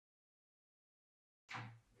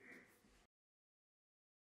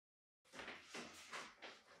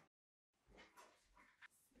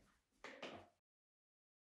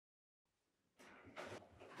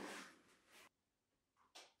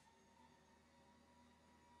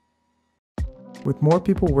With more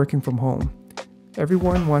people working from home,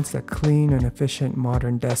 everyone wants that clean and efficient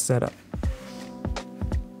modern desk setup.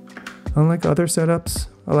 Unlike other setups,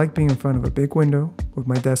 I like being in front of a big window with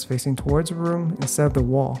my desk facing towards a room instead of the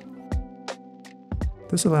wall.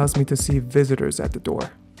 This allows me to see visitors at the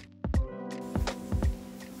door.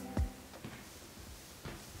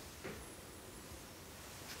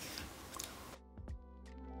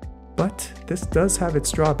 But this does have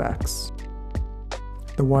its drawbacks.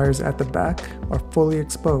 The wires at the back are fully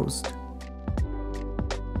exposed.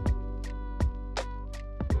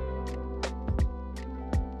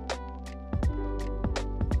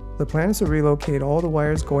 The plan is to relocate all the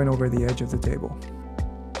wires going over the edge of the table,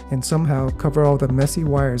 and somehow cover all the messy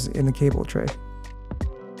wires in the cable tray.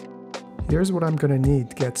 Here's what I'm going to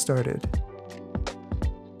need to get started.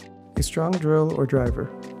 A strong drill or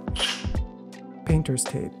driver, painter's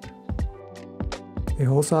tape, a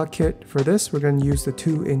hole saw kit. For this, we're going to use the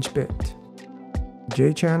 2-inch bit,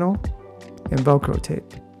 J-channel, and Velcro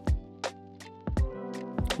tape.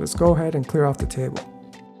 Let's go ahead and clear off the table.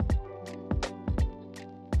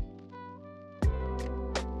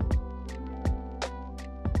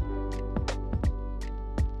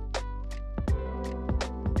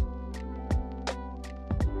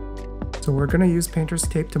 So we're going to use painter's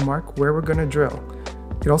tape to mark where we're going to drill.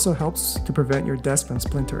 It also helps to prevent your desk from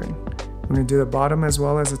splintering. I'm going to do the bottom as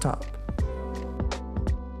well as the top.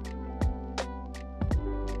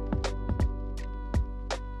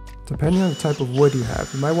 Depending on the type of wood you have,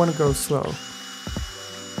 you might want to go slow.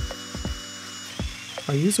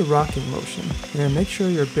 I use a rocking motion, and make sure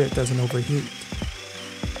your bit doesn't overheat.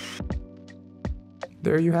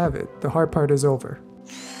 There you have it, the hard part is over.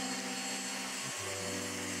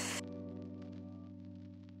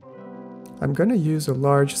 I'm going to use a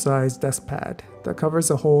large size desk pad that covers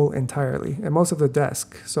the hole entirely and most of the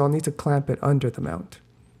desk, so I'll need to clamp it under the mount.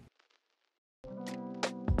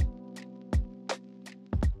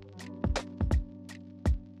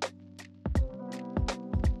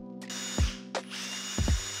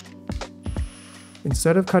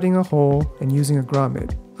 Instead of cutting a hole and using a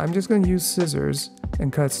grommet, I'm just going to use scissors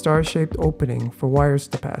and cut star-shaped opening for wires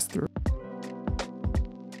to pass through.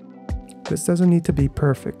 This doesn't need to be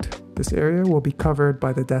perfect. This area will be covered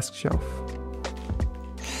by the desk shelf.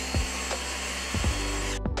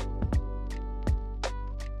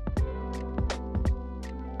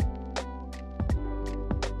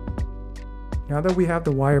 Now that we have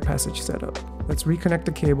the wire passage set up, let's reconnect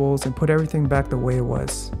the cables and put everything back the way it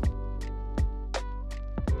was.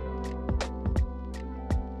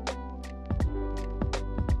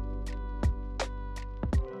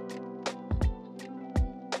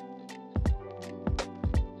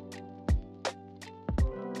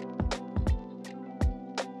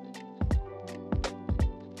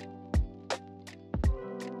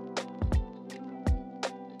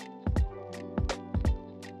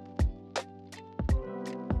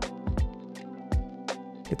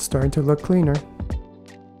 It's starting to look cleaner.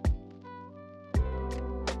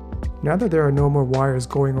 Now that there are no more wires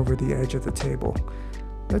going over the edge of the table,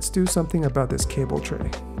 let's do something about this cable tray.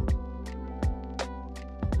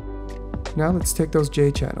 Now let's take those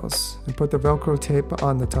J-channels and put the Velcro tape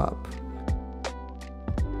on the top.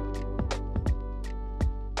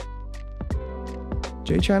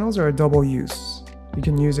 J-channels are a double use. You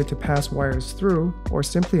can use it to pass wires through, or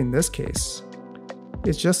simply in this case,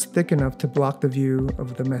 it's just thick enough to block the view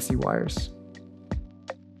of the messy wires.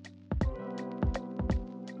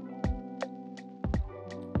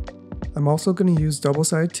 I'm also going to use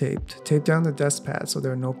double-sided tape to tape down the desk pad so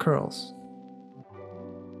there are no curls.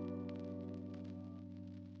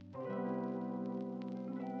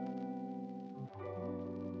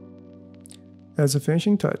 As a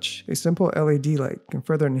finishing touch, a simple LED light can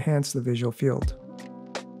further enhance the visual field.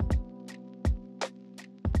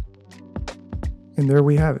 And there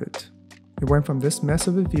we have it. It went from this mess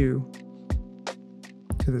of a view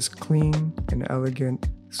to this clean and elegant,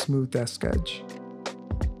 smooth desk edge.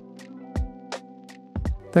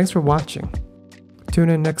 Thanks for watching. Tune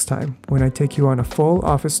in next time when I take you on a full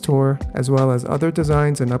office tour as well as other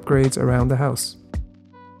designs and upgrades around the house.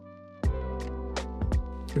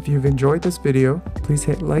 If you've enjoyed this video, please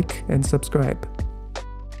hit like and subscribe.